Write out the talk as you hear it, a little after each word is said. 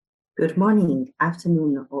Good morning,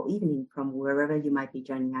 afternoon, or evening from wherever you might be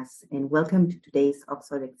joining us, and welcome to today's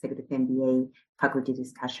Oxford Executive MBA faculty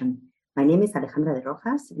discussion. My name is Alejandra de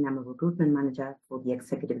Rojas, and I'm a recruitment manager for the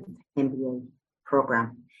Executive MBA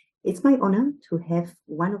program. It's my honor to have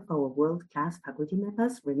one of our world-class faculty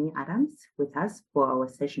members, Renee Adams, with us for our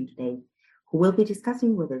session today, who will be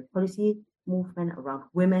discussing whether the policy movement around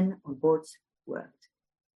women on boards worked.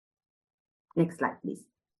 Next slide, please.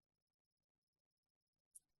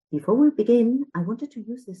 Before we begin, I wanted to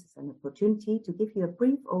use this as an opportunity to give you a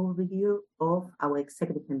brief overview of our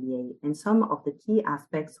Executive MBA and some of the key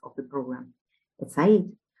aspects of the program. At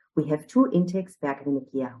Said, we have two intakes per academic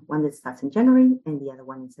year, one that starts in January and the other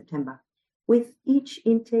one in September, with each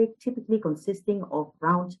intake typically consisting of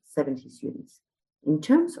around 70 students. In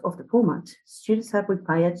terms of the format, students are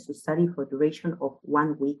required to study for a duration of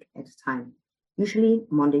 1 week at a time, usually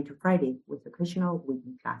Monday to Friday, with occasional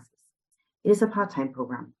weekend classes. It is a part-time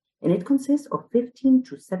program, and it consists of 15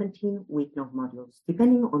 to 17 week-long modules,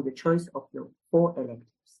 depending on the choice of your 4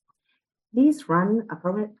 electives. These run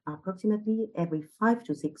approximately every 5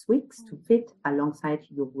 to 6 weeks to fit alongside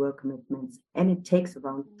your work commitments, and it takes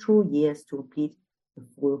around 2 years to complete the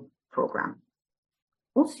full program.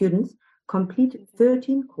 All students complete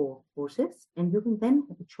 13 core courses, and you can then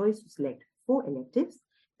have a choice to select 4 electives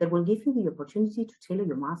that will give you the opportunity to tailor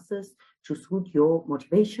your master's to suit your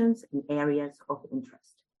motivations and areas of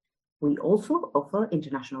interest. We also offer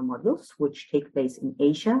international modules, which take place in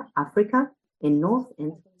Asia, Africa, and North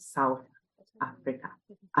and South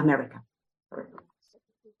America.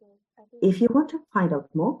 If you want to find out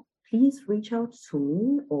more, please reach out to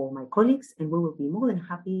me or my colleagues, and we will be more than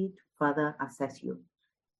happy to further assess you.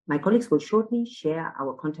 My colleagues will shortly share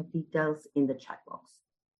our contact details in the chat box.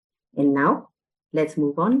 And now, let's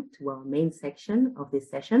move on to our main section of this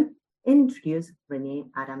session and introduce Renee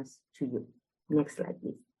Adams to you. Next slide,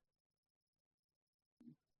 please.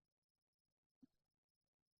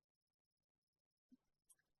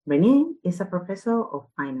 Renee is a professor of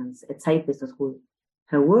finance at Said Business School.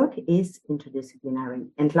 Her work is interdisciplinary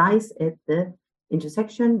and lies at the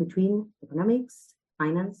intersection between economics,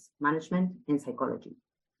 finance, management, and psychology.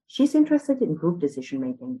 She's interested in group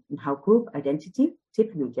decision-making and how group identity,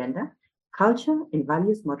 typically gender, culture, and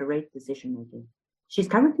values moderate decision-making. She's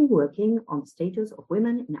currently working on the status of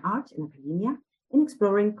women in art and academia and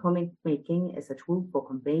exploring comic making as a tool for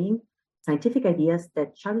conveying scientific ideas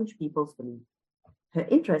that challenge people's beliefs. Her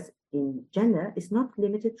interest in gender is not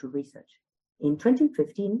limited to research. In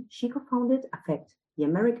 2015, she co-founded AFFECT, the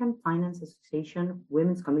American Finance Association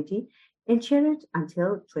Women's Committee, and chaired it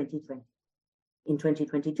until 2020. In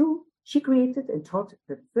 2022, she created and taught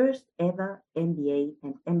the first ever MBA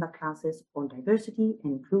and MBA classes on diversity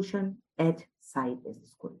and inclusion at Said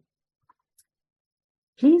Business School.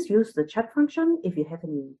 Please use the chat function if you have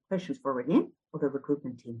any questions for Renee or the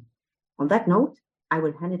recruitment team. On that note, I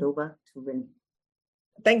will hand it over to Renee.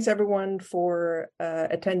 Thanks, everyone, for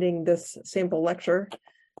attending this sample lecture.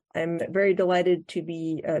 I'm very delighted to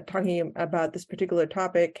be talking about this particular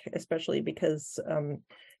topic, especially because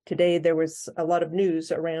today there was a lot of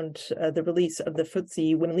news around the release of the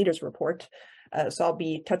FTSE Women Leaders Report. So I'll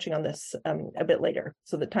be touching on this a bit later.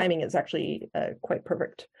 So the timing is actually quite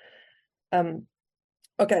perfect.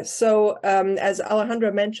 Okay, so as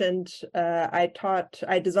Alejandra mentioned, I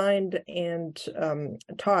designed and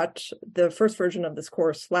taught the first version of this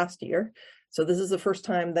course last year. So this is the first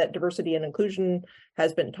time that diversity and inclusion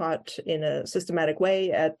has been taught in a systematic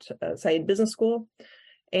way at Said Business School.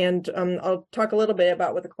 And I'll talk a little bit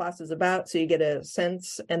about what the class is about so you get a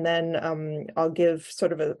sense, and then I'll give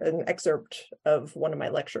sort of an excerpt of one of my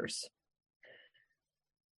lectures.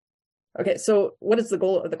 Okay, so what is the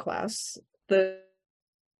goal of the class?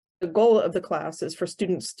 The goal of the class is for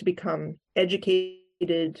students to become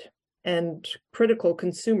educated and critical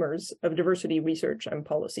consumers of diversity research and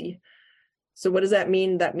policy. So what does that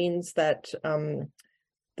mean? That means that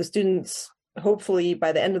the students, hopefully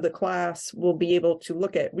by the end of the class, will be able to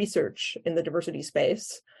look at research in the diversity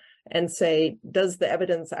space and say, does the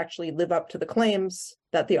evidence actually live up to the claims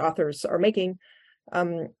that the authors are making?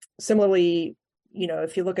 Similarly,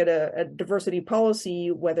 if you look at a diversity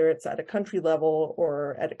policy, whether it's at a country level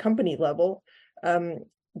or at a company level,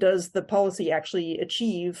 does the policy actually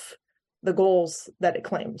achieve the goals that it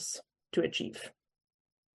claims to achieve?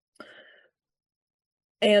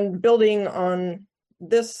 And building on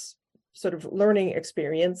this sort of learning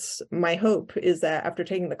experience, my hope is that after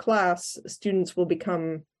taking the class, students will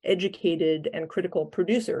become educated and critical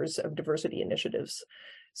producers of diversity initiatives.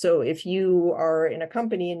 So if you are in a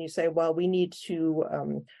company and you say, well, we need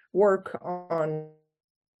to work on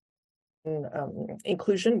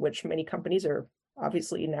inclusion, which many companies are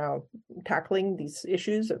obviously now tackling these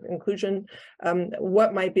issues of inclusion,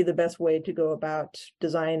 what might be the best way to go about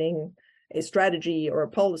designing a strategy or a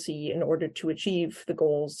policy in order to achieve the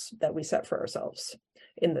goals that we set for ourselves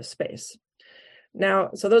in this space.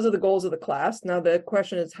 Now, so those are the goals of the class. Now, the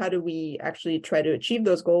question is, how do we actually try to achieve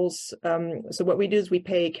those goals? So what we do is we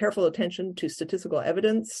pay careful attention to statistical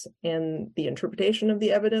evidence and the interpretation of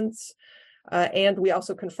the evidence. And we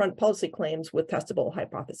also confront policy claims with testable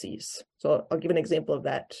hypotheses. So I'll give an example of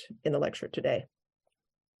that in the lecture today.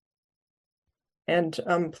 And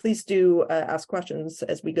please do ask questions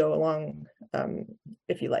as we go along,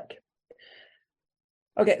 if you like.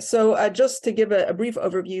 Okay, so just to give a brief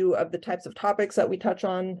overview of the types of topics that we touch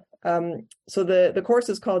on. So the course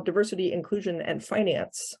is called Diversity, Inclusion, and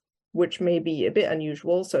Finance, which may be a bit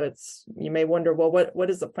unusual. So you may wonder, well, what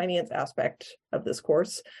is the finance aspect of this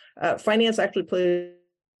course? Finance actually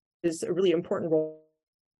plays a really important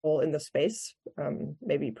role in this space,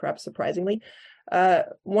 maybe perhaps surprisingly.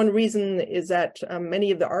 One reason is that many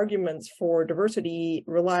of the arguments for diversity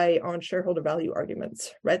rely on shareholder value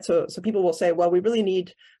arguments, right? So people will say, well, we really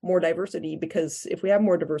need more diversity because if we have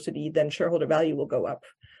more diversity, then shareholder value will go up.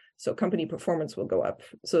 So company performance will go up.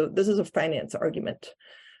 So this is a finance argument.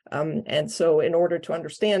 And so in order to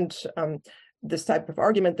understand this type of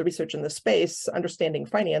argument, the research in this space, understanding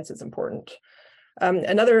finance is important.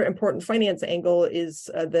 Another important finance angle is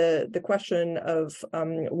the question of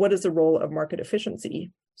what is the role of market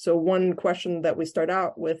efficiency? So one question that we start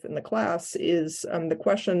out with in the class is the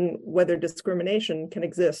question whether discrimination can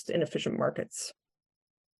exist in efficient markets.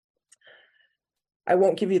 I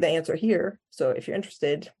won't give you the answer here, so if you're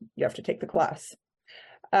interested, you have to take the class.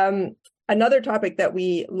 Another topic that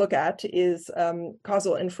we look at is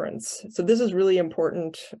causal inference. So this is really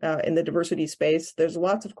important in the diversity space. There's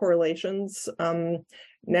lots of correlations.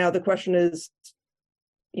 Now the question is,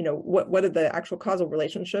 what are the actual causal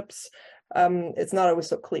relationships? It's not always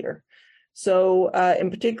so clear. So in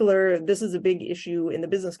particular, this is a big issue in the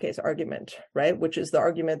business case argument, right? Which is the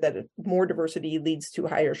argument that more diversity leads to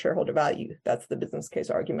higher shareholder value. That's the business case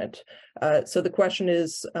argument. So the question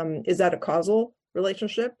is that a causal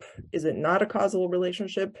relationship? Is it not a causal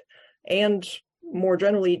relationship? And more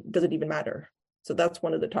generally, does it even matter? So that's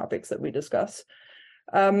one of the topics that we discuss.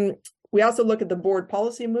 We also look at the board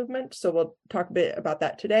policy movement. So we'll talk a bit about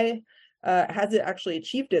that today. Has it actually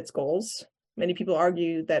achieved its goals? Many people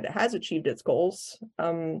argue that it has achieved its goals.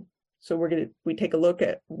 So we take a look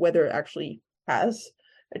at whether it actually has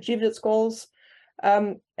achieved its goals.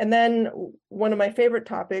 And then one of my favorite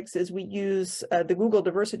topics is we use the Google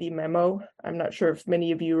diversity memo. I'm not sure if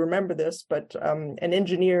many of you remember this, but an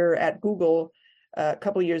engineer at Google a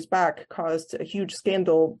couple years back caused a huge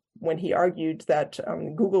scandal when he argued that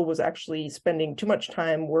Google was actually spending too much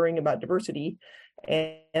time worrying about diversity,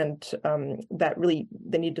 and that really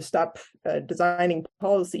they need to stop designing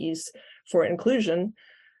policies for inclusion.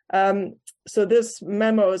 So this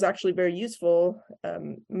memo is actually very useful.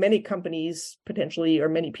 Many companies potentially, or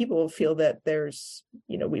many people feel that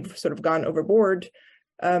we've sort of gone overboard.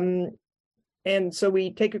 And so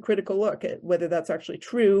we take a critical look at whether that's actually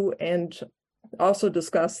true and also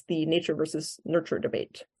discuss the nature versus nurture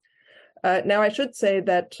debate. Now, I should say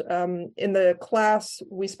that in the class,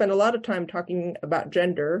 we spend a lot of time talking about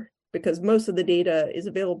gender because most of the data is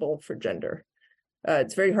available for gender.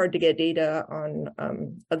 It's very hard to get data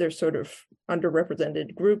on other sort of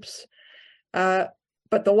underrepresented groups. But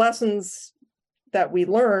the lessons that we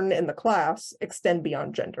learn in the class extend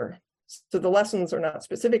beyond gender. So the lessons are not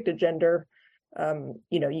specific to gender.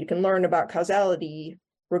 You can learn about causality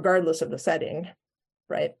regardless of the setting,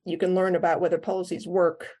 right? You can learn about whether policies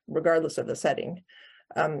work regardless of the setting.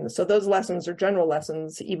 So those lessons are general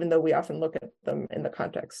lessons, even though we often look at them in the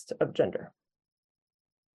context of gender.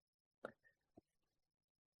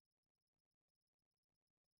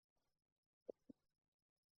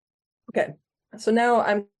 Okay, so now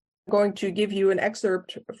I'm going to give you an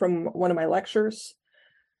excerpt from one of my lectures.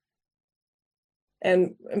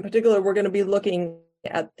 And in particular, we're going to be looking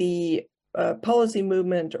at the policy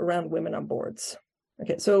movement around women on boards.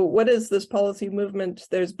 Okay, so what is this policy movement?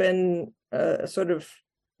 There's been a sort of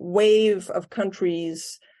wave of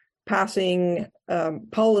countries passing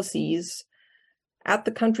policies at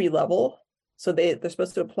the country level. So they're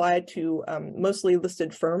supposed to apply to mostly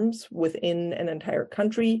listed firms within an entire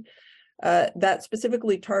country that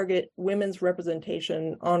specifically target women's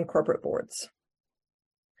representation on corporate boards.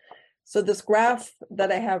 So this graph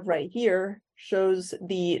that I have right here shows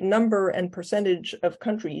the number and percentage of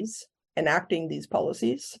countries enacting these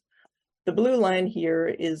policies. The blue line here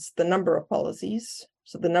is the number of policies,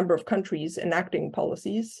 so the number of countries enacting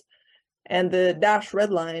policies. And the dashed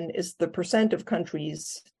red line is the percent of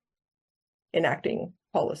countries enacting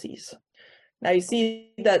policies. Now you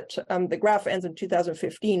see that the graph ends in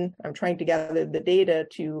 2015. I'm trying to gather the data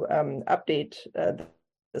to update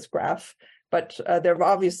this graph, but there have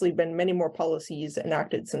obviously been many more policies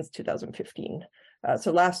enacted since 2015.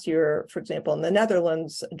 So last year, for example, in the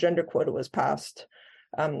Netherlands, a gender quota was passed.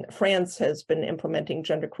 France has been implementing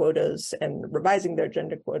gender quotas and revising their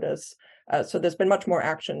gender quotas. So there's been much more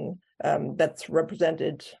action that's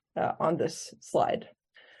represented on this slide.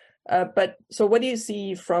 But so what do you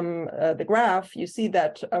see from the graph? You see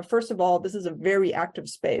that, first of all, this is a very active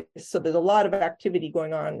space. So there's a lot of activity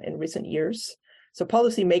going on in recent years. So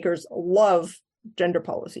policymakers love gender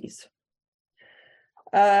policies.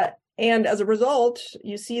 And as a result,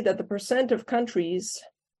 you see that the percent of countries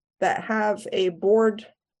that have a board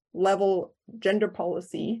level gender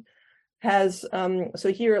policy has,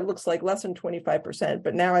 so here it looks like less than 25%,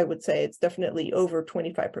 but now I would say it's definitely over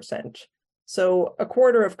 25%. So a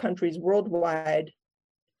quarter of countries worldwide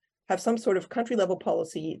have some sort of country level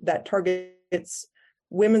policy that targets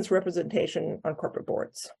women's representation on corporate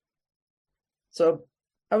boards. So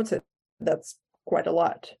I would say that's quite a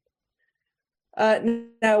lot.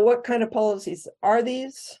 Now, what kind of policies are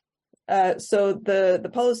these? So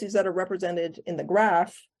the policies that are represented in the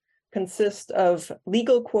graph consist of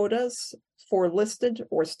legal quotas for listed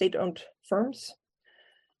or state-owned firms.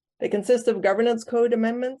 They consist of governance code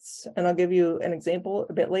amendments, and I'll give you an example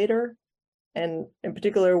a bit later. And in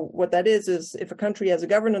particular, what that is if a country has a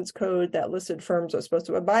governance code that listed firms are supposed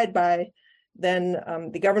to abide by, then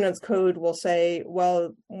the governance code will say,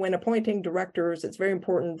 well, when appointing directors, it's very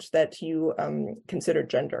important that you consider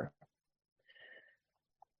gender.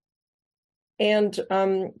 And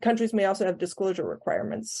countries may also have disclosure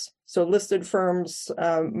requirements. So listed firms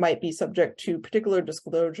might be subject to particular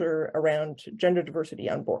disclosure around gender diversity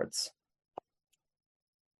on boards.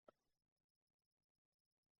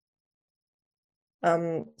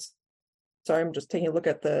 Sorry, I'm just taking a look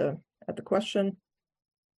at the question.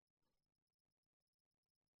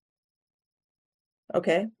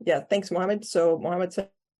 Okay, yeah, thanks, Mohammed. So Mohammed said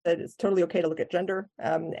that it's totally okay to look at gender,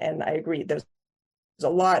 and I agree. There's a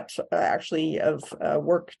lot actually of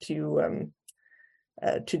work to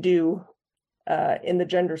do in the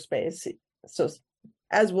gender space. So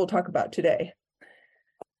as we'll talk about today.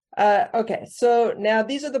 Okay, so now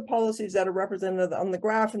these are the policies that are represented on the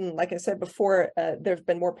graph. And like I said before, there's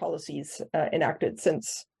been more policies enacted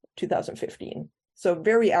since 2015. So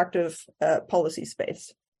very active policy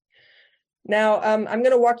space. Now, I'm going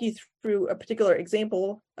to walk you through a particular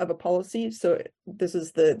example of a policy. So this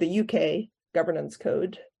is the UK governance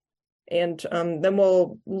code. And then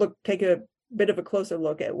we'll take a bit of a closer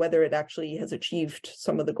look at whether it actually has achieved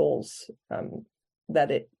some of the goals that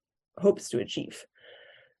it hopes to achieve.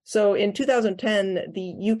 So in 2010,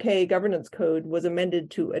 the UK governance code was amended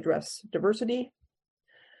to address diversity.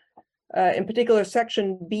 In particular,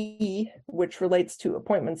 section B, which relates to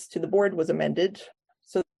appointments to the board, was amended.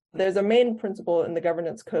 So there's a main principle in the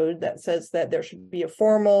governance code that says that there should be a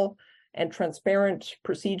formal and transparent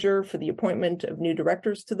procedure for the appointment of new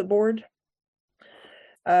directors to the board.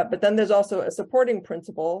 But then there's also a supporting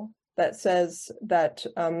principle that says that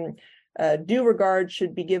due regard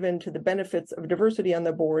should be given to the benefits of diversity on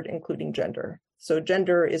the board, including gender. So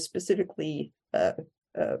gender is specifically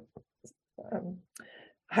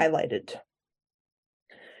highlighted.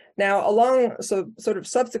 Now, sort of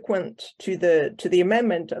subsequent to the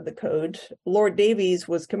amendment of the code, Lord Davies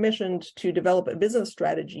was commissioned to develop a business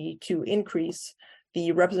strategy to increase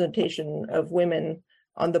the representation of women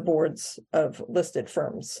on the boards of listed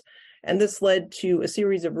firms. And this led to a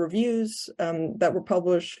series of reviews that were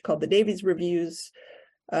published called the Davies Reviews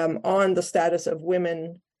on the status of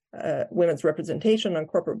women's representation on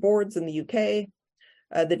corporate boards in the UK.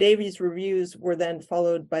 The Davies Reviews were then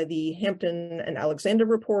followed by the Hampton and Alexander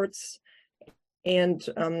reports. And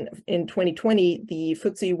in 2020, the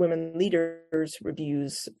FTSE Women Leaders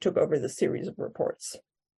Reviews took over the series of reports.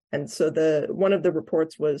 And so one of the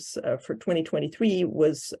reports was for 2023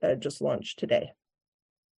 was just launched today.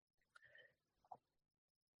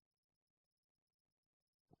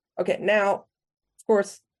 Okay, now, of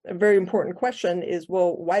course, a very important question is,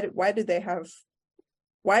 well, why are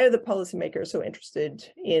the policymakers so interested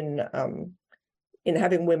in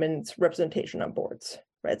having women's representation on boards,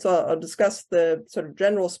 right? So I'll discuss the sort of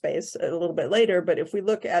general space a little bit later, but if we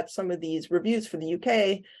look at some of these reviews for the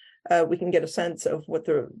UK, we can get a sense of what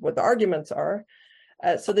the arguments are.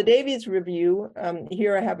 So the Davies Review,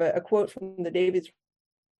 here I have a quote from the Davies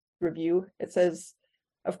Review. It says,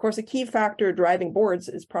 of course, a key factor driving boards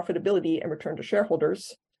is profitability and return to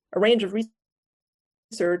shareholders. A range of research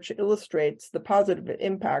research illustrates the positive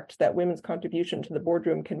impact that women's contribution to the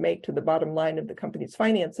boardroom can make to the bottom line of the company's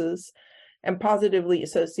finances, and positively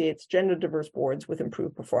associates gender diverse boards with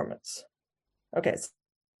improved performance. Okay,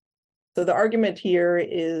 so the argument here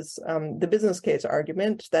is the business case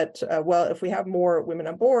argument that, well, if we have more women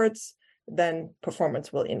on boards, then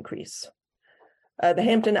performance will increase. The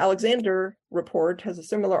Hampton-Alexander report has a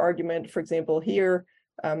similar argument. For example, here,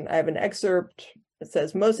 I have an excerpt. It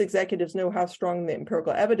says, most executives know how strong the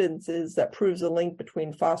empirical evidence is that proves the link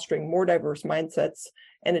between fostering more diverse mindsets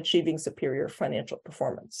and achieving superior financial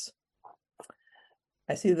performance.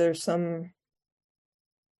 I see there's some,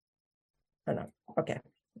 oh no, okay,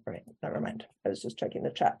 all right, never mind. I was just checking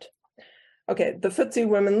the chat. Okay, the FTSE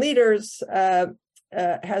Women Leaders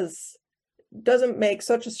doesn't make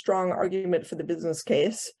such a strong argument for the business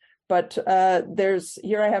case, but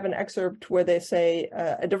here I have an excerpt where they say,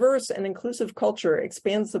 a diverse and inclusive culture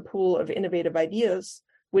expands the pool of innovative ideas,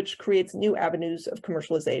 which creates new avenues of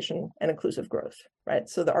commercialization and inclusive growth, right?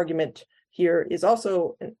 So the argument here is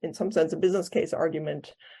also, in some sense, a business case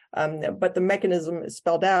argument, but the mechanism is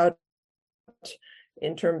spelled out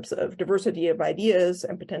in terms of diversity of ideas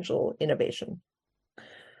and potential innovation.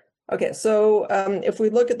 Okay, so if we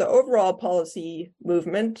look at the overall policy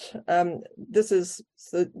movement,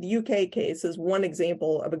 the UK case is one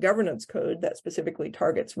example of a governance code that specifically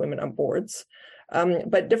targets women on boards,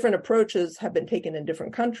 but different approaches have been taken in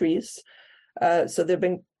different countries. So there have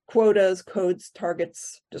been quotas, codes,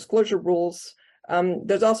 targets, disclosure rules.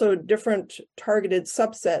 There's also different targeted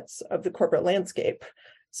subsets of the corporate landscape.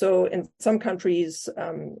 So in some countries,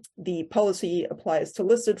 the policy applies to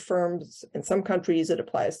listed firms. In some countries, it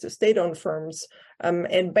applies to state-owned firms.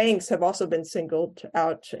 And banks have also been singled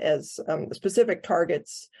out as specific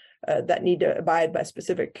targets that need to abide by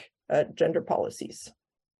specific gender policies.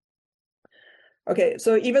 Okay,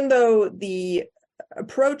 so even though the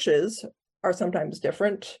approaches are sometimes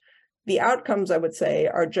different, the outcomes, I would say,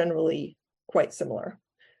 are generally quite similar,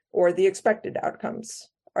 or the expected outcomes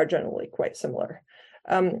are generally quite similar.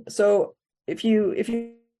 So if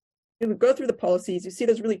you go through the policies, you see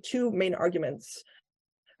there's really two main arguments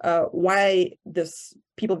why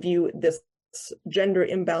people view this gender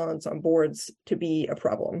imbalance on boards to be a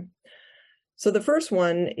problem. So the first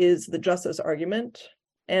one is the justice argument.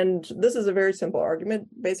 And this is a very simple argument.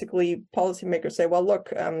 Basically, policymakers say, well,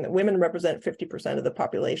 look, women represent 50% of the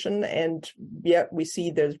population, and yet we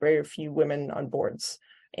see there's very few women on boards.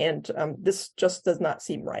 And this just does not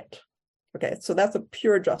seem right. Okay, so that's a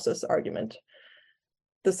pure justice argument.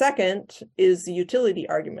 The second is the utility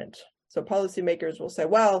argument. So policymakers will say,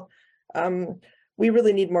 well, we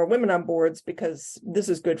really need more women on boards because this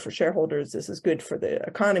is good for shareholders, this is good for the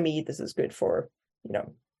economy, this is good for,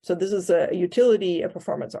 so this is a utility, a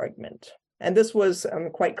performance argument. And this was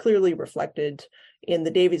quite clearly reflected in the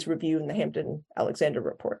Davies Review and the Hampton-Alexander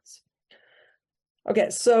reports. Okay,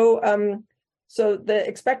 so the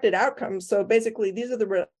expected outcomes, so basically these are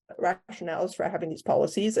the rationales for having these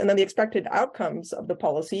policies, and then the expected outcomes of the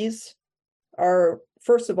policies are,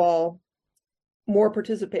 first of all, more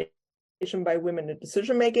participation by women in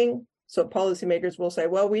decision-making. So policymakers will say,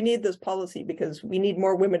 well, we need this policy because we need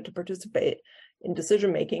more women to participate in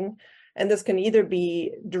decision-making. And this can either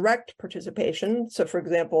be direct participation. So for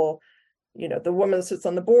example, the woman sits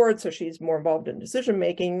on the board, so she's more involved in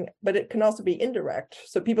decision-making, but it can also be indirect.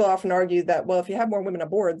 So people often argue that, well, if you have more women on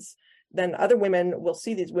boards, then other women will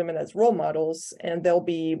see these women as role models, and they'll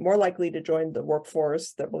be more likely to join the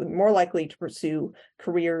workforce, that will be more likely to pursue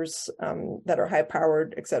careers that are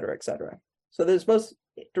high-powered, et cetera, et cetera. So there's both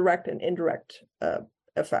direct and indirect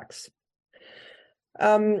effects.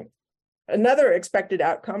 Another expected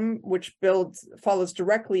outcome, which follows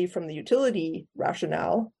directly from the utility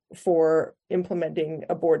rationale for implementing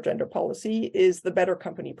a board gender policy, is the better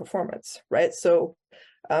company performance, right? So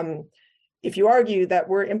if you argue that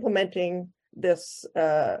we're implementing this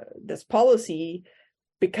policy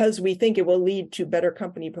because we think it will lead to better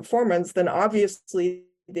company performance, then obviously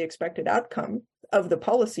the expected outcome of the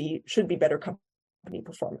policy should be better company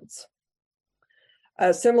performance.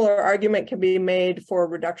 A similar argument can be made for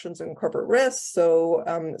reductions in corporate risks. So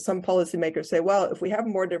some policymakers say, well, if we have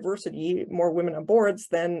more diversity, more women on boards,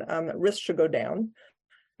 then risk should go down.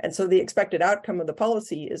 And so the expected outcome of the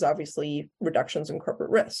policy is obviously reductions in corporate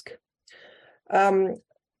risk.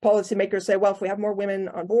 Policymakers say, well, if we have more women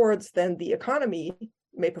on boards, then the economy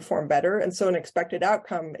may perform better. And so an expected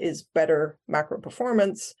outcome is better macro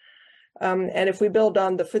performance. And if we build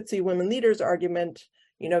on the FTSE Women Leaders argument,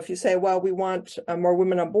 if you say, well, we want more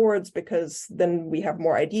women on boards because then we have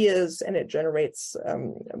more ideas and it generates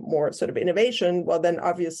more sort of innovation, well, then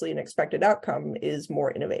obviously an expected outcome is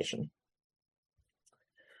more innovation.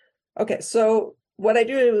 Okay, so what I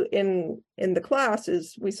do in the class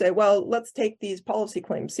is we say, well, let's take these policy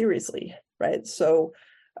claims seriously, right? So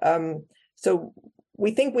so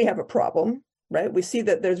we think we have a problem, right? We see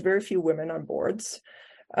that there's very few women on boards.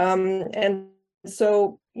 And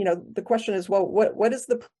so, the question is, well, what is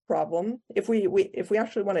the problem? If we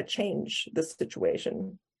actually want to change this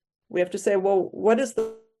situation, we have to say, well, what is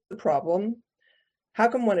the problem? How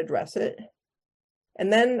can one address it?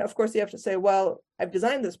 And then, of course, you have to say, well, I've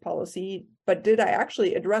designed this policy, but did I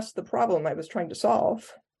actually address the problem I was trying to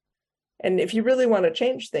solve? And if you really want to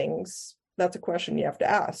change things, that's a question you have to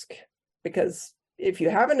ask, because if you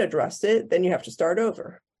haven't addressed it, then you have to start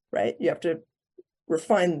over, right? You have to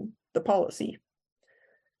refine the policy.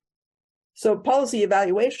 So policy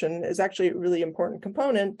evaluation is actually a really important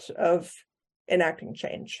component of enacting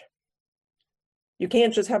change. You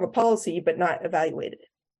can't just have a policy but not evaluate it.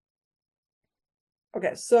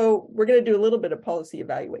 Okay, so we're going to do a little bit of policy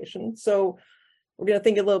evaluation. So we're going to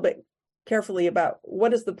think a little bit carefully about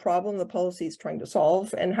what is the problem the policy is trying to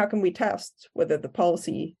solve, and how can we test whether the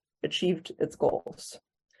policy achieved its goals.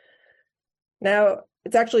 Now,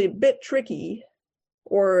 it's actually a bit tricky,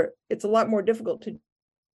 or it's a lot more difficult to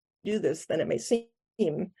do this than it may seem,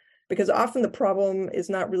 because often the problem is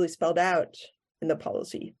not really spelled out in the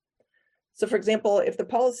policy. So, for example, if the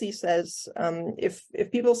policy says, if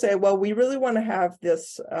people say, well, we really want to have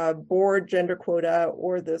this board gender quota,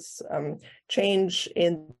 or this change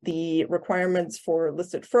in the requirements for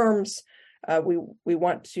listed firms, we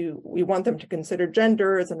want them to consider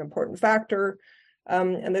gender as an important factor.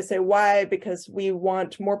 And they say, why? Because we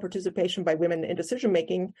want more participation by women in decision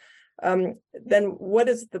making. Then what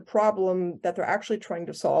is the problem that they're actually trying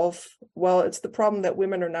to solve? Well, it's the problem that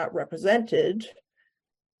women are not represented.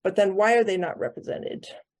 But then why are they not represented?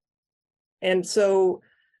 And so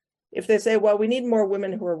if they say, well, we need more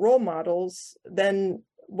women who are role models, then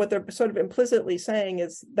what they're sort of implicitly saying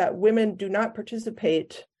is that women do not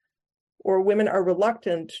participate, or women are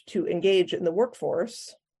reluctant to engage in the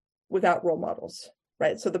workforce without role models,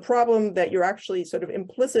 right? So the problem that you're actually sort of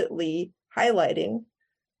implicitly highlighting,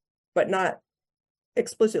 but not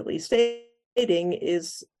explicitly stating,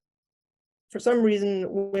 is for some reason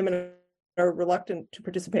women are reluctant to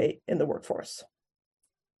participate in the workforce.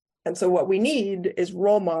 And so what we need is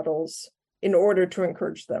role models in order to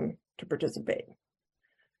encourage them to participate.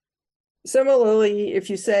 Similarly, if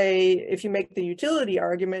you make the utility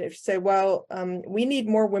argument, if you say, well, we need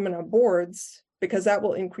more women on boards because that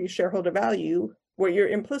will increase shareholder value, what you're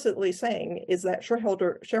implicitly saying is that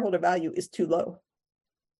shareholder value is too low.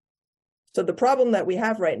 So the problem that we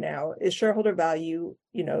have right now is shareholder value,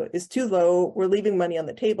 is too low. We're leaving money on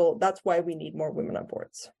the table. That's why we need more women on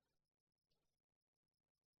boards.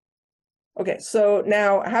 Okay, so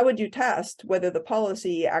now how would you test whether the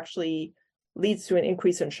policy actually leads to an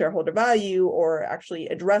increase in shareholder value, or actually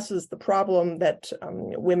addresses the problem that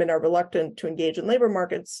women are reluctant to engage in labor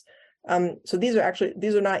markets? So these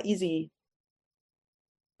are not easy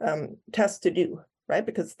tests to do, right?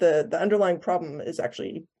 Because the underlying problem is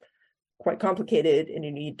actually quite complicated and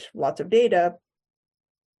you need lots of data.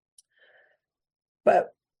 But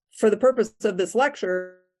for the purpose of this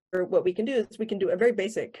lecture, what we can do is we can do a very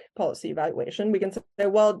basic policy evaluation. We can say,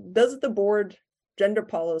 well, does the board gender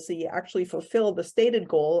policy actually fulfill the stated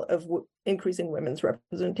goal of increasing women's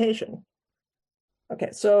representation? Okay,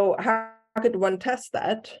 so how could one test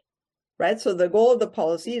that? Right, so the goal of the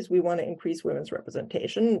policy is we want to increase women's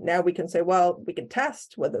representation. Now we can say, well, we can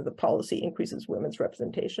test whether the policy increases women's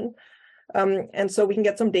representation. And so we can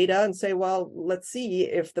get some data and say, well, let's see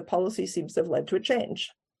if the policy seems to have led to a change.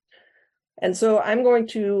 And so I'm going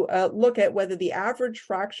to look at whether the average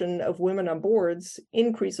fraction of women on boards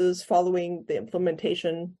increases following the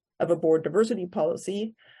implementation of a board diversity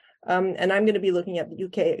policy. And I'm going to be looking at the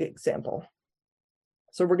UK example.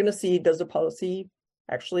 So we're going to see, does the policy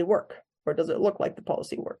actually work, or does it look like the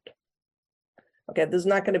policy worked? Okay, this is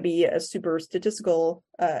not going to be a super statistical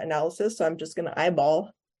analysis, so I'm just going to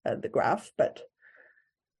eyeball the graph, but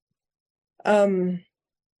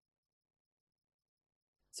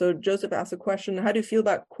so Joseph asked a question: how do you feel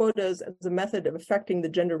about quotas as a method of affecting the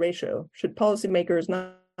gender ratio? Should policymakers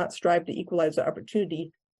not strive to equalize the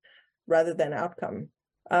opportunity rather than outcome?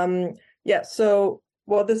 Yeah, so,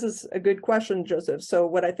 well, this is a good question, Joseph. So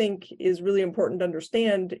what I think is really important to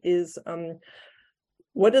understand is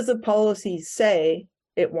what does a policy say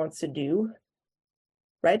it wants to do?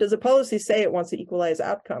 Right? Does a policy say it wants to equalize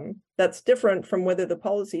outcome? That's different from whether the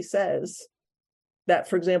policy says that,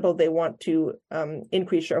 for example, they want to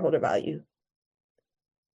increase shareholder value.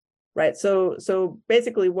 right? So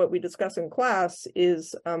basically what we discuss in class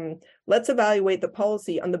is let's evaluate the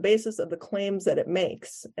policy on the basis of the claims that it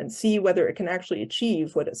makes and see whether it can actually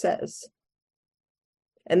achieve what it says.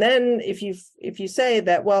 And then if you say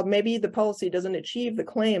that, well, maybe the policy doesn't achieve the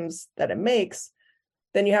claims that it makes,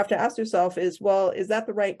 then you have to ask yourself well, is that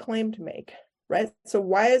the right claim to make, right? So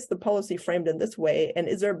why is the policy framed in this way? And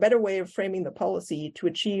is there a better way of framing the policy to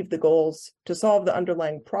achieve the goals, to solve the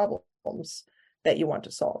underlying problems that you want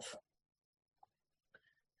to solve?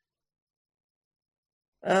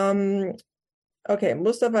 Okay,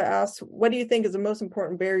 Mustafa asks, what do you think is the most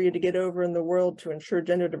important barrier to get over in the world to ensure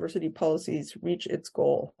gender diversity policies reach its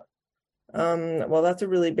goal? Well, that's a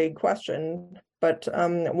really big question, but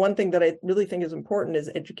one thing that I really think is important is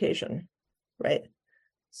education, right?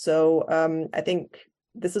 So I think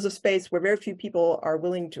this is a space where very few people are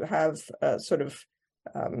willing to have sort of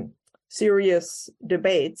serious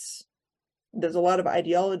debates. There's a lot of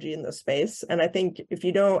ideology in this space, and I think if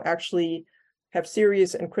you don't actually have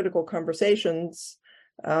serious and critical conversations,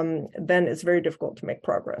 then it's very difficult to make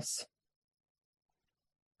progress.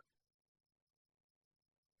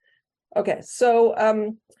 Okay, so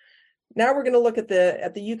now we're going to look at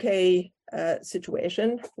the UK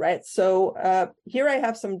situation, right? So here I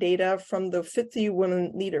have some data from the FTSE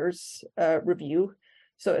Women Leaders review.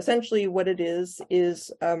 So essentially what it is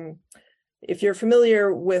if you're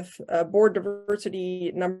familiar with board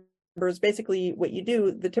diversity numbers, basically what you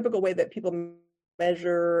do, the typical way that people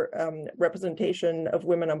measure representation of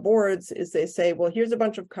women on boards is they say, well, here's a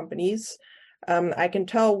bunch of companies. I can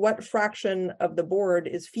tell what fraction of the board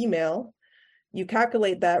is female. You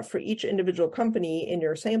calculate that for each individual company in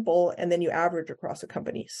your sample, and then you average across the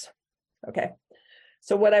companies. Okay.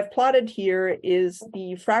 So what I've plotted here is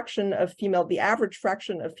the fraction of female, the average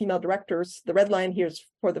fraction of female directors. The red line here is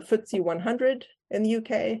for the FTSE 100 in the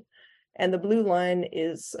UK, and the blue line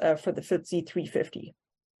is for the FTSE 350.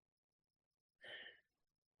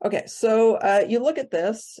 Okay, so you look at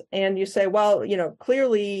this and you say, well,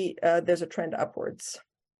 clearly there's a trend upwards,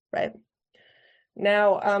 right?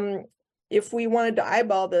 Now, if we wanted to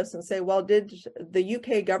eyeball this and say, well, did the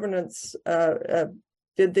UK governance,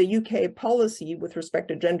 did the UK policy with respect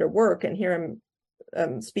to gender work? And here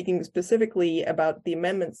I'm speaking specifically about the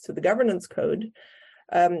amendments to the governance code.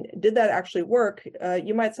 Did that actually work?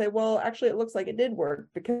 You might say, well, actually, it looks like it did work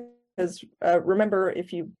because remember,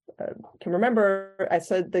 if you can remember, I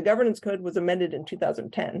said the governance code was amended in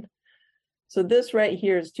 2010. So this right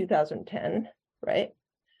here is 2010, right?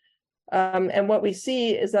 And what we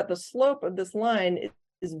see is that the slope of this line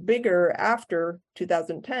is bigger after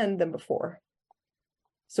 2010 than before.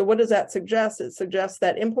 So what does that suggest? It suggests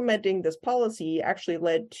that implementing this policy actually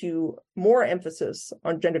led to more emphasis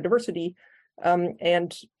on gender diversity,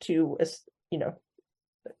 and to,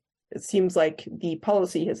 it seems like the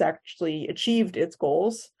policy has actually achieved its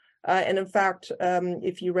goals. And in fact,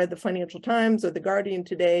 if you read the Financial Times or the Guardian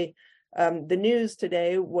today, the news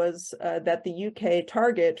today was that the UK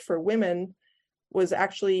target for women was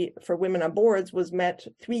actually, for women on boards, was met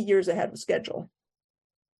 3 years ahead of schedule.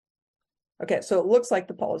 Okay, so it looks like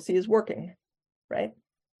the policy is working, right?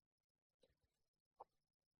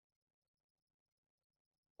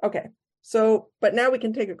 Okay, so, but now we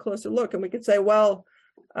can take a closer look and we could say, well,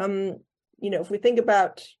 if we think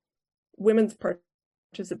about women's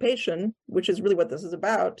participation, which is really what this is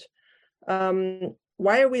about,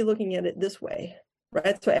 why are we looking at it this way,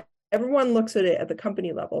 right? So everyone looks at it at the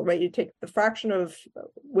company level, right? You take the fraction of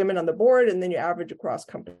women on the board and then you average across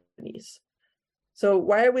companies. So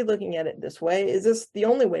why are we looking at it this way? Is this the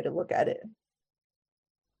only way to look at it?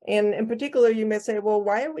 And in particular, you may say, well,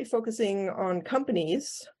 why are we focusing on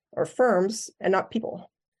companies or firms and not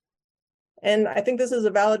people? And I think this is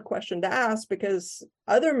a valid question to ask because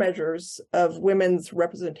other measures of women's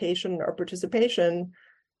representation or participation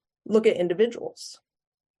look at individuals.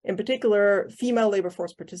 In particular, female labor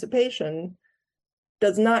force participation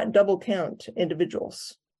does not double count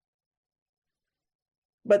individuals.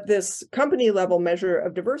 But this company level measure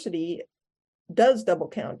of diversity does double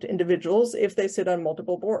count individuals if they sit on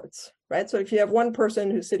multiple boards, right? So if you have one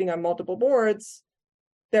person who's sitting on multiple boards,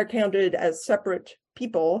 they're counted as separate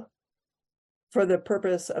people for the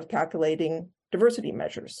purpose of calculating diversity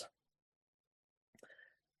measures.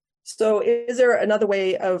 So is there another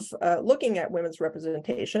way of looking at women's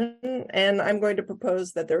representation? And I'm going to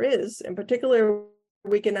propose that there is. In particular,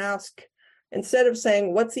 we can ask, instead of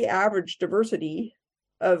saying, what's the average diversity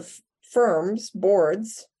of firms,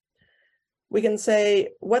 boards, we can say,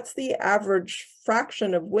 what's the average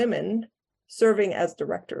fraction of women serving as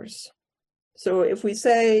directors? So if we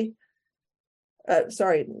say,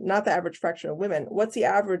 sorry, not the average fraction of women. What's the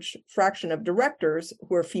average fraction of directors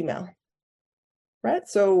who are female? Right?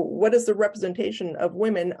 So what is the representation of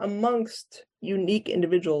women amongst unique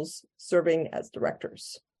individuals serving as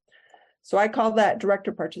directors? So I call that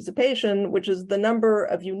director participation, which is the number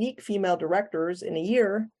of unique female directors in a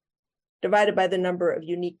year divided by the number of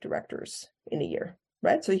unique directors in a year,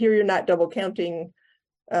 right? So here you're not double counting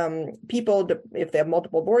people if they have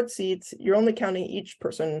multiple board seats, you're only counting each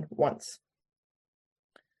person once.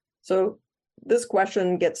 So this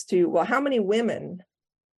question gets to, well, how many women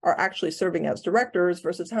are actually serving as directors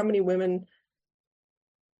versus how many women,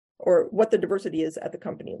 or what the diversity is at the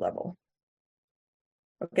company level.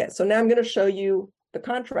 Okay, so now I'm going to show you the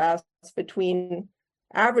contrast between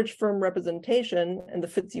average firm representation and the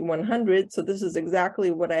FTSE 100. So this is exactly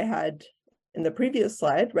what I had in the previous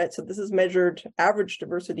slide, right? So this is measured average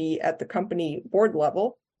diversity at the company board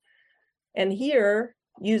level. And here,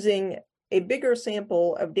 using a bigger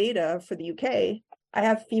sample of data for the UK, I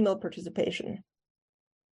have female participation.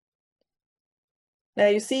 Now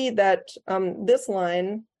you see that this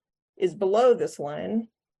line is below this line.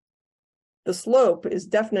 The slope is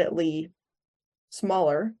definitely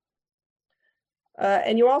smaller.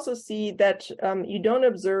 And you also see that you don't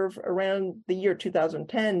observe around the year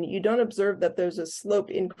 2010, you don't observe that there's a slope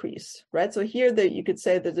increase, right? So here that you could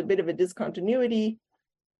say there's a bit of a discontinuity,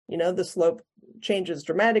 you know, the slope changes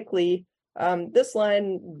dramatically. This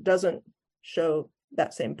line doesn't show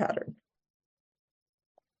that same pattern.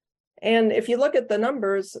 And if you look at the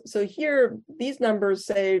numbers, so here, these numbers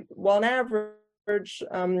say, well, on average,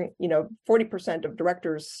 40% of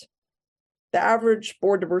directors, the average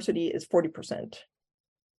board diversity is 40%.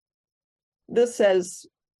 This says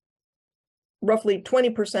roughly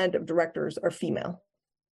 20% of directors are female.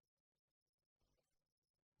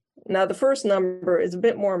 Now, the first number is a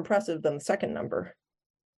bit more impressive than the second number,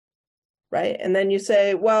 right? And then you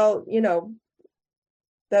say, well,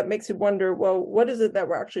 that makes you wonder, well, what is it that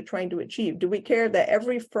we're actually trying to achieve? Do we care that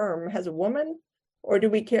every firm has a woman, or do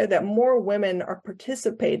we care that more women are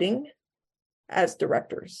participating as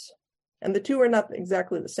directors? And the two are not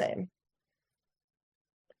exactly the same.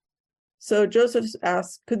 So Joseph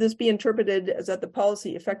asks, could this be interpreted as that the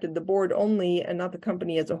policy affected the board only and not the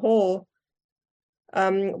company as a whole?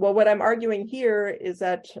 Well, what I'm arguing here is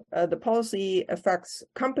that the policy affects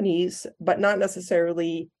companies, but not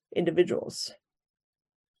necessarily individuals.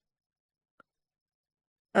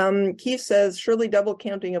 Keith says, surely double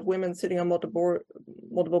counting of women sitting on multiple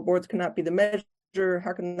boards cannot be the measure.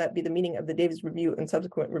 How can that be the meaning of the Davies review and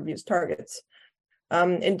subsequent reviews targets?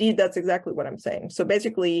 Indeed, that's exactly what I'm saying. So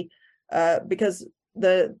basically, because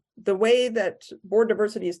the way that board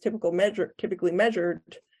diversity is typically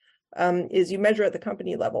measured is you measure at the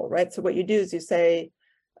company level, right? So what you do is you say,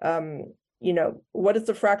 what is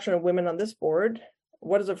the fraction of women on this board?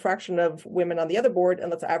 What is the fraction of women on the other board? And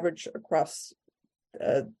let's average across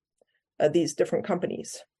these different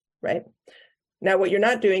companies, right? Now, what you're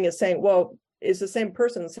not doing is saying, well, is the same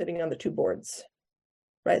person sitting on the two boards,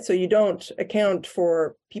 right? So you don't account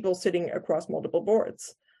for people sitting across multiple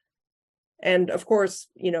boards. And of course,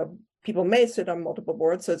 people may sit on multiple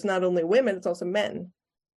boards. So it's not only women, it's also men.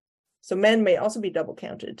 So men may also be double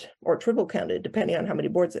counted or triple counted, depending on how many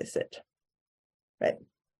boards they sit, right?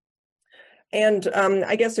 And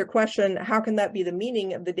I guess your question, how can that be the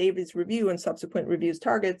meaning of the Davies review and subsequent reviews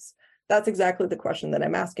targets? That's exactly the question that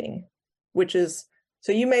I'm asking, which is,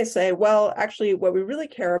 so you may say, well, actually, what we really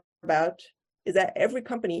care about is that every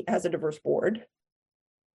company has a diverse board.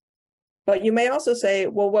 But you may also say,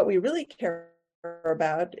 well, what we really care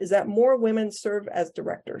about is that more women serve as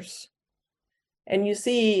directors. And you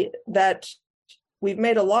see that we've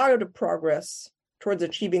made a lot of progress towards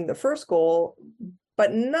achieving the first goal,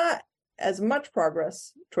 but not as much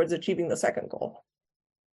progress towards achieving the second goal.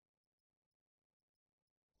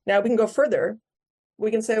 Now we can go further.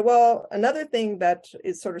 We can say, well, another thing that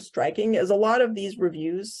is sort of striking is a lot of these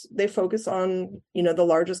reviews, they focus on, the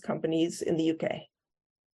largest companies in the UK.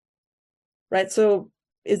 Right? So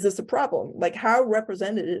is this a problem? Like, how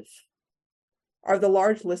representative are the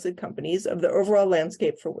large listed companies of the overall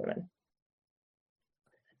landscape for women?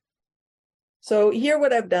 So here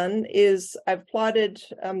what I've done is I've plotted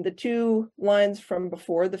the two lines from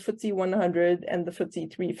before, the FTSE 100 and the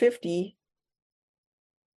FTSE 350.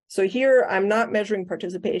 So here I'm not measuring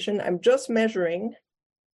participation. I'm just measuring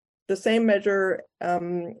the same measure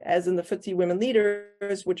as in the FTSE Women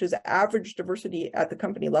Leaders, which is average diversity at the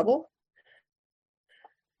company level.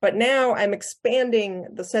 But now I'm expanding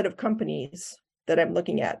the set of companies that I'm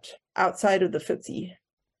looking at outside of the FTSE.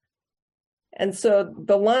 And so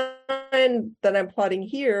the line that I'm plotting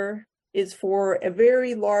here is for a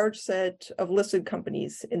very large set of listed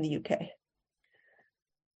companies in the UK.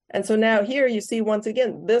 And so now here you see, once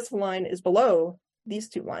again, this line is below these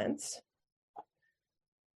two lines.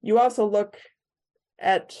 You also look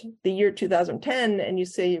at the year 2010 and you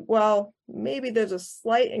say, well, maybe there's a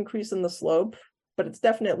slight increase in the slope, but it's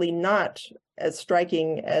definitely not as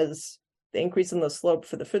striking as the increase in the slope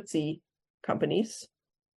for the FTSE companies.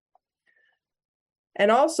 And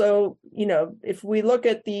also, if we look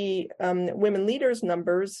at the women leaders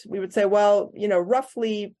numbers, we would say, well,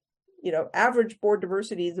 roughly, average board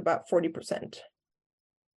diversity is about 40%.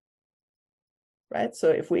 Right? So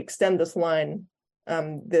if we extend this line,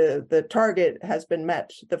 the target has been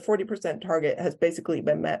met. The 40% target has basically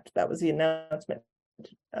been met. That was the announcement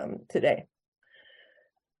today.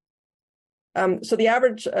 So the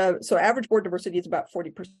average, average board diversity is about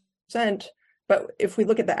 40%. But if we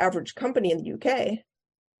look at the average company in the UK,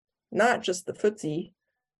 not just the FTSE,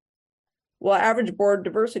 well, average board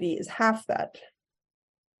diversity is half that.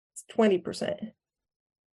 It's 20%.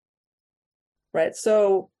 Right?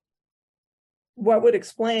 So what would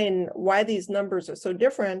explain why these numbers are so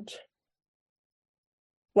different?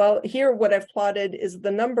 Well, here what I've plotted is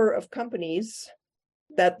the number of companies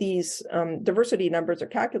that these diversity numbers are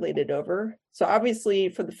calculated over. So obviously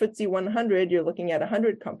for the FTSE 100, you're looking at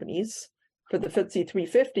 100 companies. For the FTSE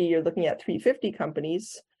 350, you're looking at 350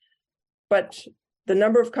 companies. But the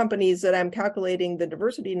number of companies that I'm calculating the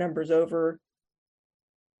diversity numbers over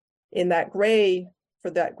in that gray, for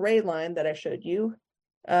that gray line that I showed you,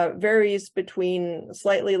 varies between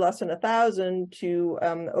slightly less than 1,000 to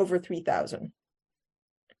over 3,000.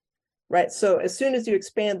 Right, so as soon as you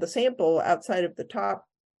expand the sample outside of the top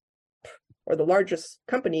or the largest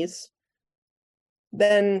companies,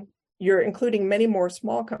 then you're including many more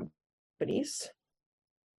small companies.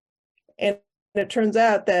 And it turns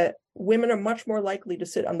out that women are much more likely to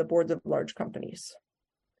sit on the boards of large companies.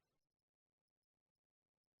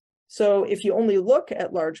 So if you only look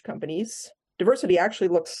at large companies, diversity actually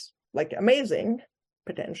looks like amazing,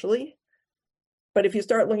 potentially. But if you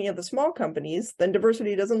start looking at the small companies, then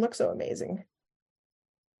diversity doesn't look so amazing.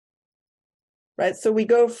 Right? So we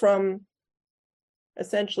go from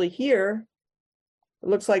essentially here, it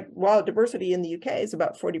looks like, wow, diversity in the UK is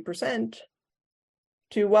about 40%,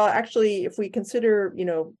 to, well, actually, if we consider,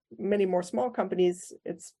 many more small companies,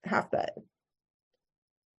 it's half that.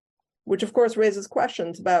 Which of course raises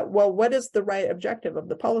questions about, well, what is the right objective of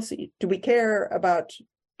the policy? Do we care about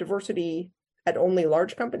diversity at only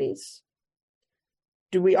large companies?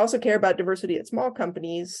 Do we also care about diversity at small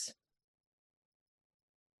companies?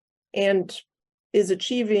 And is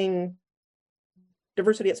achieving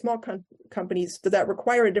diversity at small companies, does that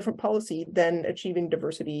require a different policy than achieving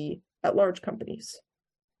diversity at large companies?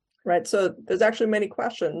 Right, so there's actually many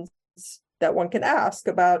questions that one can ask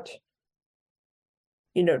about,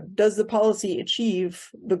 does the policy achieve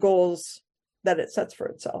the goals that it sets for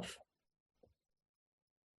itself?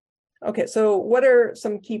 Okay, so what are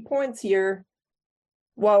some key points here?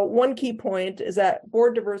 Well, one key point is that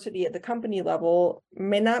board diversity at the company level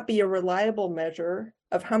may not be a reliable measure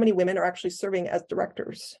of how many women are actually serving as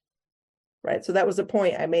directors, right? So that was the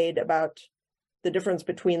point I made about the difference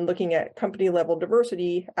between looking at company level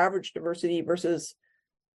diversity, average diversity, versus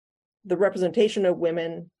the representation of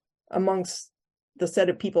women amongst the set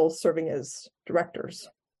of people serving as directors.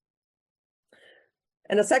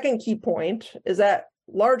 And a second key point is that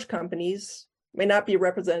large companies may not be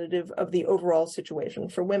representative of the overall situation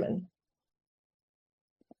for women.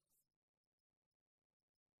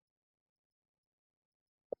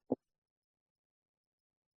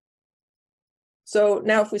 So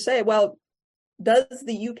now if we say, well, does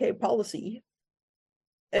the UK policy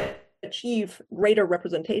achieve greater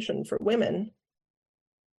representation for women?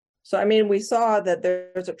 So, I mean, we saw that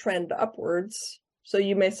there's a trend upwards. So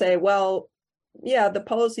you may say, well, yeah, the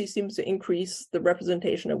policy seems to increase the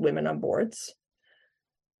representation of women on boards.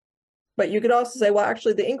 But you could also say, well,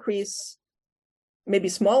 actually, the increase may be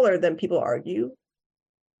smaller than people argue,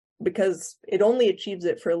 because it only achieves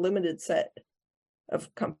it for a limited set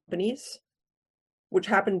of companies, which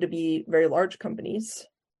happen to be very large companies.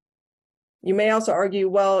 You may also argue,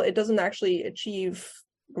 well, it doesn't actually achieve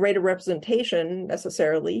greater representation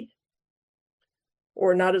necessarily,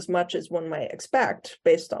 or not as much as one might expect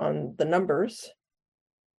based on the numbers.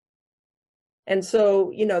 And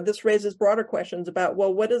so, this raises broader questions about,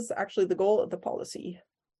 well, what is actually the goal of the policy?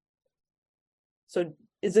 So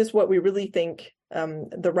is this what we really think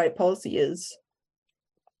the right policy is?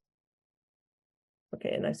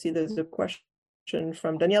 Okay, and I see there's a question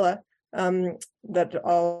from Daniela that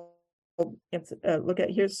I'll look at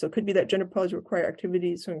here. So it could be that gender policies require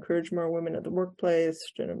activities to encourage more women at the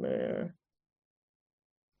workplace.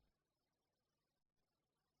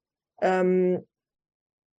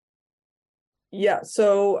 Yeah,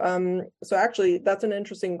 so actually that's an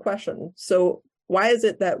interesting question. So why is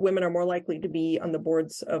it that women are more likely to be on the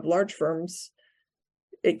boards of large firms?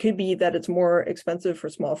 It could be that it's more expensive for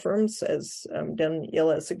small firms, as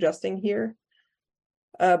Daniela is suggesting here.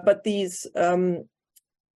 But these,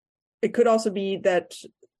 it could also be that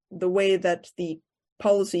the way that the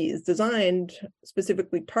policy is designed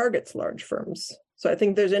specifically targets large firms. So I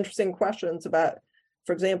think there's interesting questions about,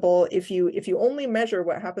 for example, if you only measure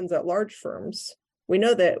what happens at large firms, we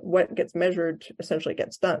know that what gets measured essentially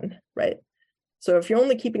gets done, right? So if you're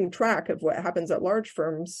only keeping track of what happens at large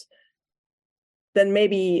firms, then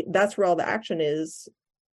maybe that's where all the action is.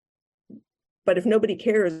 But if nobody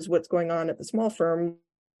cares what's going on at the small firms,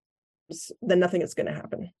 then nothing is going to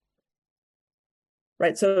happen,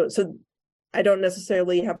 right? So I don't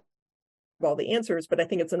necessarily have all the answers, but I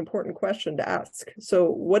think it's an important question to ask. So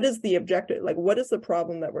what is the objective? Like, what is the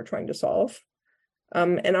problem that we're trying to solve?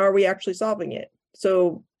 And are we actually solving it?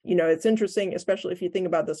 So, it's interesting, especially if you think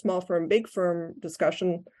about the small firm, big firm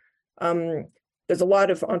discussion. There's a lot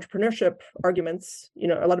of entrepreneurship arguments.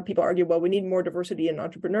 A lot of people argue, well, we need more diversity in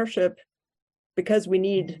entrepreneurship because we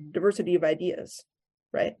need diversity of ideas,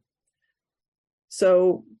 right?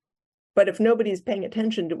 So, but if nobody's paying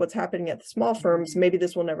attention to what's happening at the small firms, maybe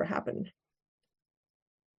this will never happen.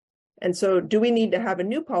 And so do we need to have a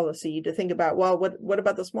new policy to think about, well, what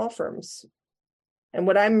about the small firms? And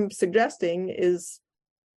what I'm suggesting is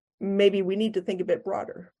maybe we need to think a bit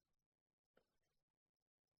broader.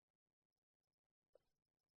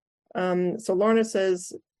 So Lorna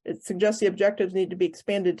says, it suggests the objectives need to be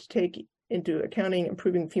expanded to take into accounting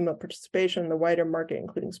improving female participation in the wider market,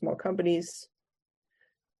 including small companies.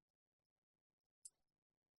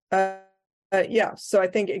 Yeah, so I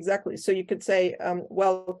think exactly. So you could say,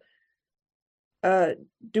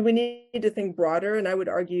 do we need to think broader? And I would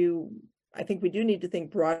argue, I think we do need to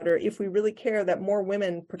think broader if we really care that more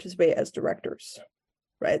women participate as directors,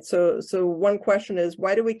 right? So one question is,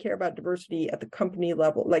 why do we care about diversity at the company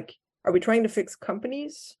level? Like, are we trying to fix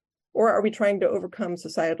companies, or are we trying to overcome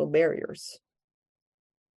societal barriers?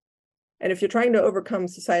 And if you're trying to overcome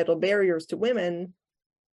societal barriers to women,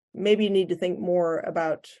 maybe you need to think more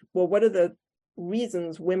about, well, what are the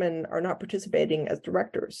reasons women are not participating as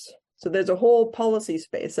directors? So there's a whole policy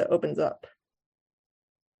space that opens up,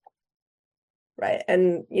 right?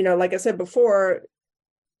 And, like I said before,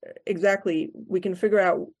 exactly, we can figure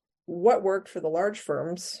out what worked for the large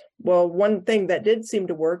firms. Well, one thing that did seem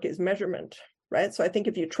to work is measurement, right? So I think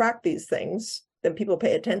if you track these things, then people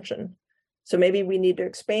pay attention. So maybe we need to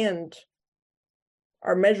expand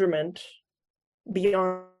our measurement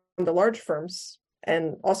beyond the large firms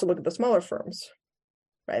and also look at the smaller firms,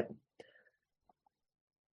 right?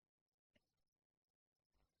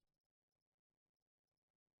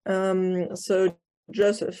 So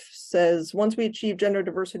Joseph says, once we achieve gender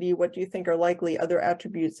diversity, what do you think are likely other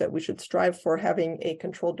attributes that we should strive for having a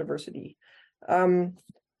controlled diversity?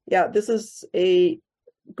 Yeah, this is a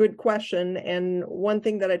good question. And one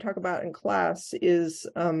thing that I talk about in class is,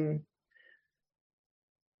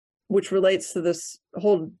 which relates to this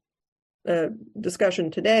whole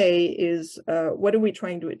discussion today, is what are we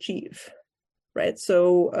trying to achieve, right?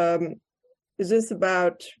 So is this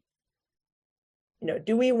about,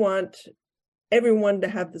 do we want everyone to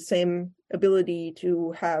have the same ability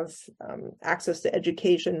to have access to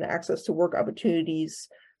education, access to work opportunities?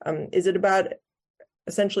 Is it about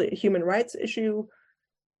essentially a human rights issue?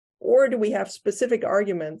 Or do we have specific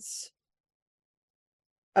arguments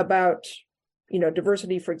about,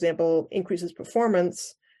 diversity, for example, increases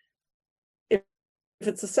performance? If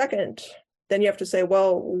it's the second, then you have to say,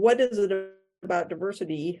 well, what is it about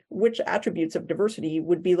diversity? Which attributes of diversity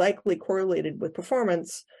would be likely correlated with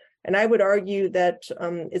performance? And I would argue that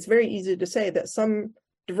it's very easy to say that some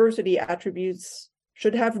diversity attributes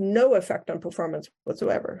should have no effect on performance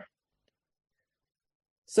whatsoever.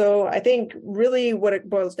 So I think really what it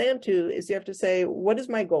boils down to is you have to say, what is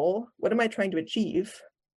my goal? What am I trying to achieve?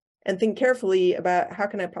 And think carefully about how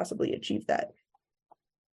can I possibly achieve that?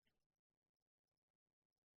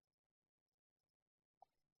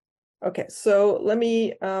 Okay, so let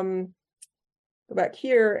me go back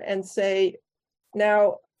here and say,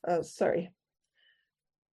 now, sorry.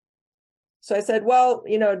 So I said, well,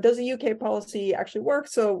 does a UK policy actually work?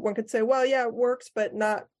 So one could say, well, yeah, it works, but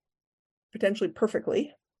not potentially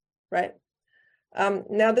perfectly, right?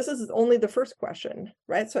 Now, this is only the first question,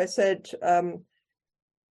 right? So I said,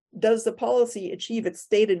 does the policy achieve its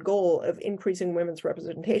stated goal of increasing women's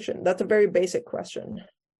representation? That's a very basic question.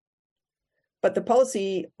 But the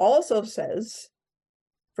policy also says,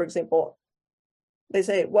 for example, they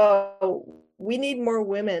say, well, we need more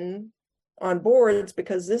women on boards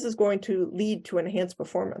because this is going to lead to enhanced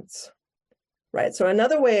performance, right? So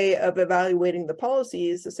another way of evaluating the policy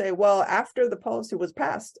is to say, well, after the policy was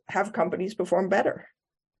passed, have companies perform better?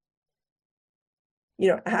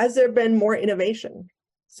 Has there been more innovation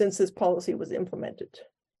since this policy was implemented?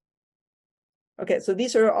 Okay, so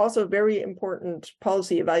these are also very important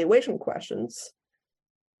policy evaluation questions,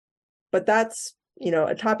 but that's,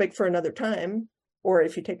 a topic for another time, or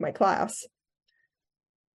if you take my class,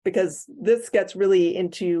 because this gets really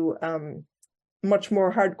into much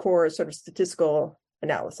more hardcore sort of statistical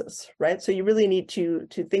analysis, right? So you really need to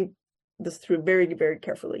think this through very, very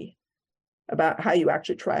carefully about how you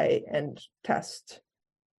actually try and test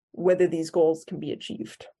whether these goals can be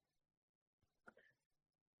achieved.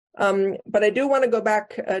 But I do want to go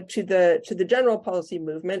back to the general policy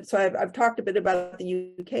movement. So I've talked a bit about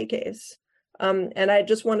the UK case, and I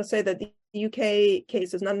just want to say that the UK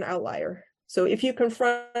case is not an outlier. So if you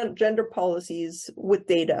confront gender policies with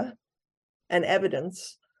data and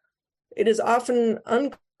evidence, it is often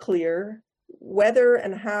unclear whether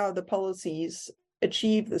and how the policies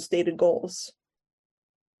achieve the stated goals.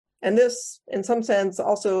 And this, in some sense,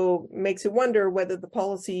 also makes you wonder whether the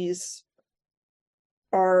policies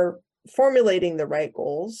are formulating the right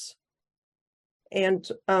goals, and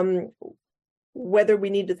whether we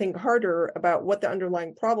need to think harder about what the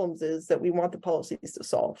underlying problems is that we want the policies to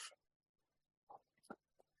solve.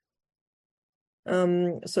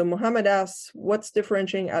 So Mohammed asks, what's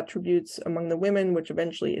differentiating attributes among the women which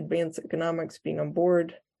eventually advance economics being on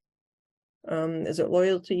board? Is it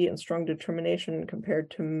loyalty and strong determination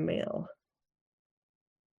compared to male?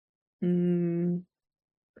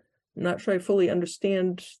 Not sure I fully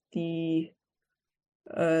understand the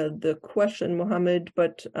question, Mohammed,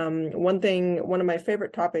 but one of my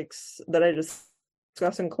favorite topics that I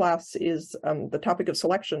discuss in class is the topic of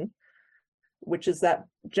selection, which is that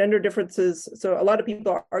gender differences. So a lot of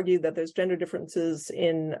people argue that there's gender differences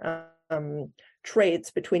in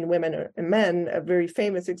traits between women and men. A very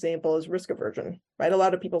famous example is risk aversion, right? A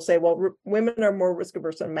lot of people say, well, women are more risk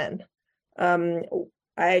averse than men.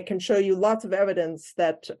 I can show you lots of evidence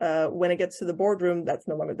that when it gets to the boardroom, that's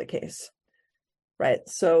no longer the case, right?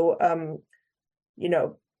 So,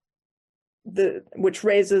 which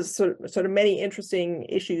raises sort of many interesting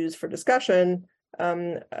issues for discussion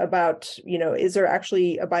about, is there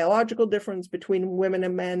actually a biological difference between women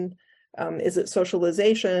and men? Is it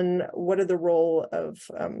socialization? What's the role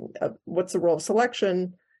of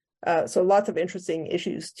selection? So lots of interesting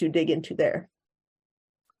issues to dig into there.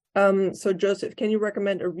 So Joseph, can you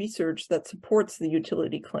recommend a research that supports the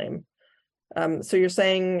utility claim? So you're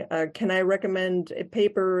saying, can I recommend a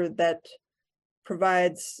paper that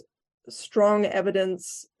provides strong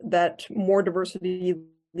evidence that more diversity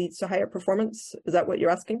leads to higher performance? Is that what you're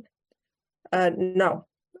asking? No,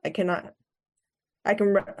 I cannot. I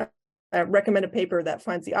can recommend a paper that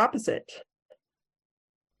finds the opposite,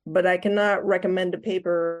 but I cannot recommend a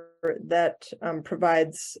paper that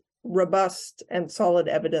provides robust and solid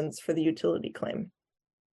evidence for the utility claim.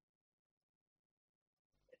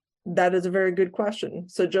 That is a very good question.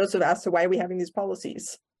 So Joseph asked, so why are we having these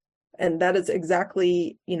policies? And that is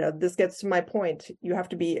exactly, this gets to my point. You have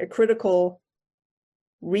to be a critical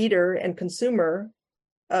reader and consumer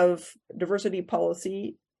of diversity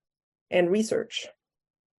policy and research,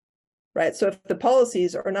 right? So if the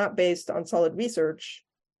policies are not based on solid research,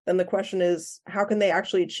 then the question is, how can they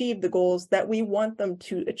actually achieve the goals that we want them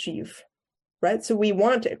to achieve, right? So we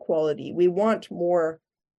want equality. We want more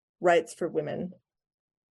rights for women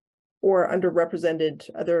or other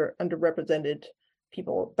underrepresented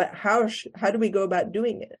people. But how do we go about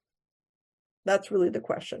doing it? That's really the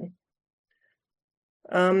question.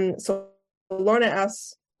 So Lorna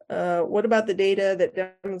asks, what about the data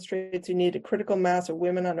that demonstrates you need a critical mass of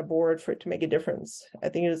women on a board for it to make a difference? I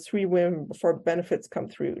think it is 3 women before benefits come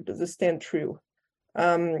through. Does this stand true?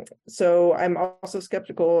 So I'm also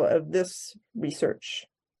skeptical of this research.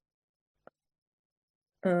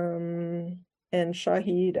 And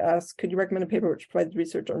Shahid asks, could you recommend a paper which provides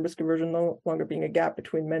research on risk aversion no longer being a gap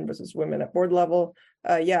between men versus women at board level?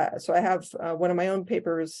 Yeah, so I have one of my own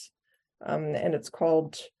papers, and it's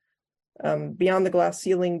called Beyond the Glass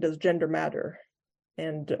Ceiling, Does Gender Matter?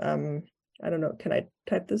 And I don't know, can I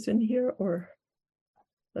type this in here or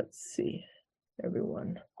let's see,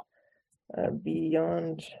 everyone.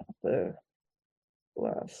 Beyond the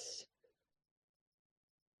Glass.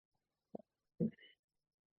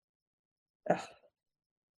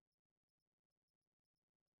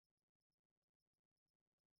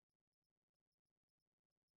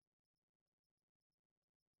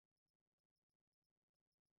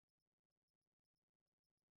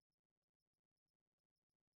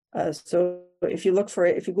 So if you look for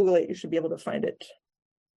it, if you Google it, you should be able to find it.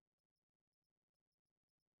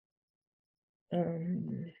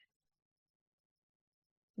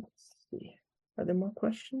 Let's see. Are there more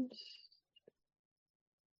questions?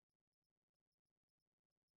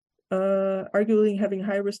 Arguing having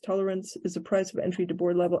high risk tolerance is the price of entry to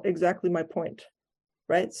board level. Exactly my point,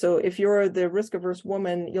 right? So if you're the risk averse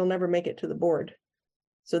woman, you'll never make it to the board.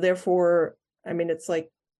 So therefore, I mean, it's like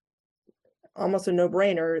almost a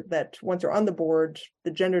no-brainer that once you're on the board,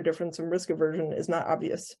 the gender difference in risk aversion is not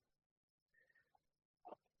obvious.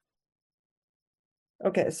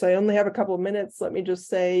 Okay, so I only have a couple of minutes. Let me just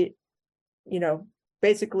say,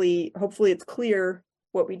 basically, hopefully it's clear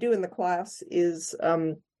what we do in the class is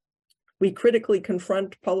we critically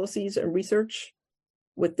confront policies and research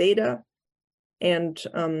with data and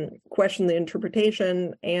question the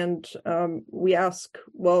interpretation, and we ask,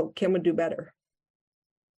 well, can we do better?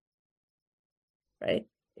 Right?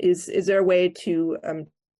 Is there a way to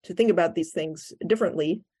think about these things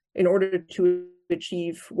differently in order to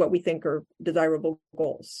achieve what we think are desirable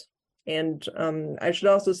goals? And I should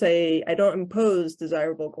also say, I don't impose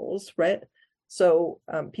desirable goals, right? So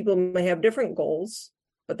people may have different goals,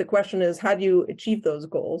 but the question is, how do you achieve those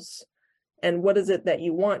goals? And what is it that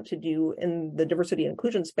you want to do in the diversity and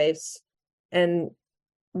inclusion space? And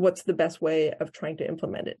what's the best way of trying to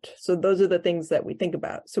implement it? So those are the things that we think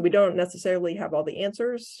about. So we don't necessarily have all the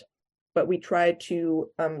answers, but we try to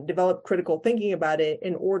develop critical thinking about it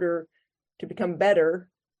in order to become better,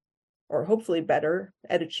 or hopefully better,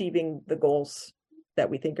 at achieving the goals that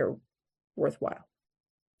we think are worthwhile.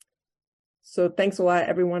 So thanks a lot,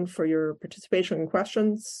 everyone, for your participation and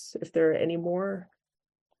questions. If there are any more,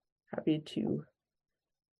 happy to.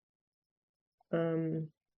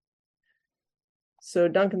 So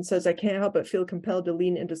Duncan says, I can't help but feel compelled to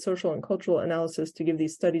lean into social and cultural analysis to give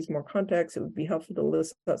these studies more context. It would be helpful to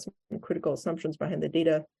list out some critical assumptions behind the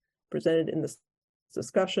data presented in this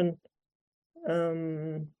discussion.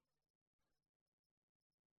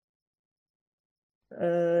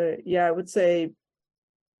 Yeah, I would say,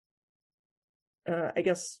 I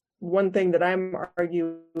guess one thing that I'm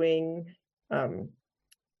arguing,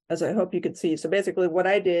 as I hope you could see. So basically what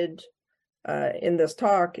I did in this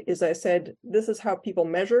talk is I said, this is how people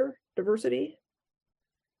measure diversity.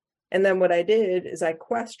 And then what I did is I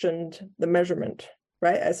questioned the measurement,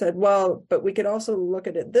 right? I said, well, but we could also look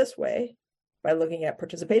at it this way by looking at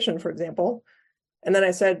participation, for example. And then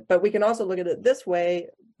I said, but we can also look at it this way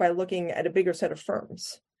by looking at a bigger set of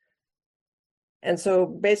firms. And so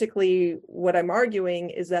basically what I'm arguing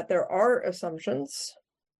is that there are assumptions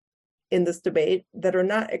in this debate that are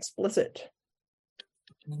not explicit,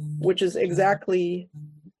 which is exactly,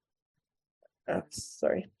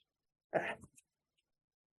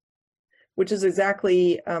 which is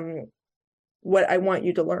exactly what I want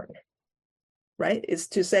you to learn, right? Is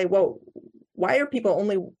to say, well, why are people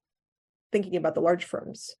only thinking about the large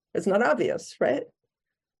firms? It's not obvious, right?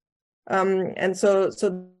 And so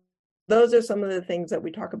those are some of the things that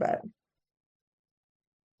we talk about.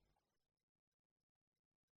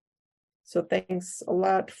 So thanks a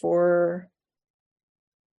lot for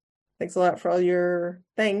all your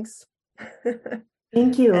thanks.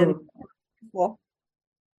 Thank you. And, well,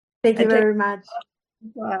 thank you very much.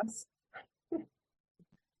 Class.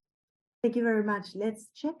 Thank you very much. Let's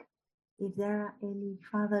check if there are any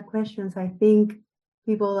further questions. I think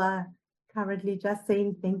people are currently just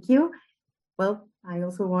saying thank you. Well, I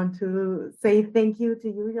also want to say thank you to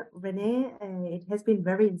you, Renee. It has been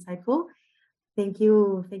very insightful. Thank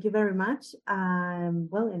you very much.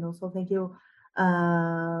 Well, and also thank you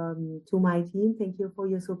to my team. Thank you for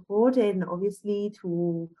your support, and obviously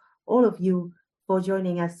to all of you for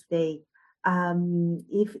joining us today.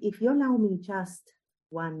 If you allow me just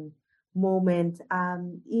one moment,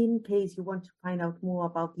 in case you want to find out more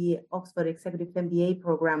about the Oxford Executive MBA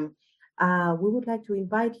program, we would like to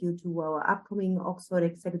invite you to our upcoming Oxford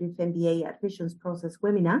Executive MBA admissions process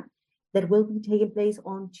webinar that will be taking place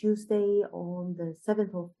on Tuesday, on the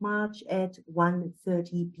 7th of March at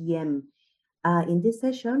 1:30 p.m. In this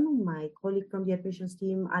session, my colleague from the admissions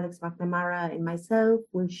team, Alex McNamara, and myself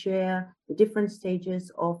will share the different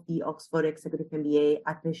stages of the Oxford Executive MBA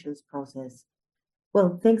admissions process.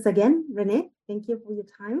 Well, thanks again, Renee. Thank you for your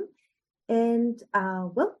time. And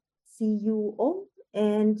well, see you all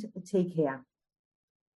and take care.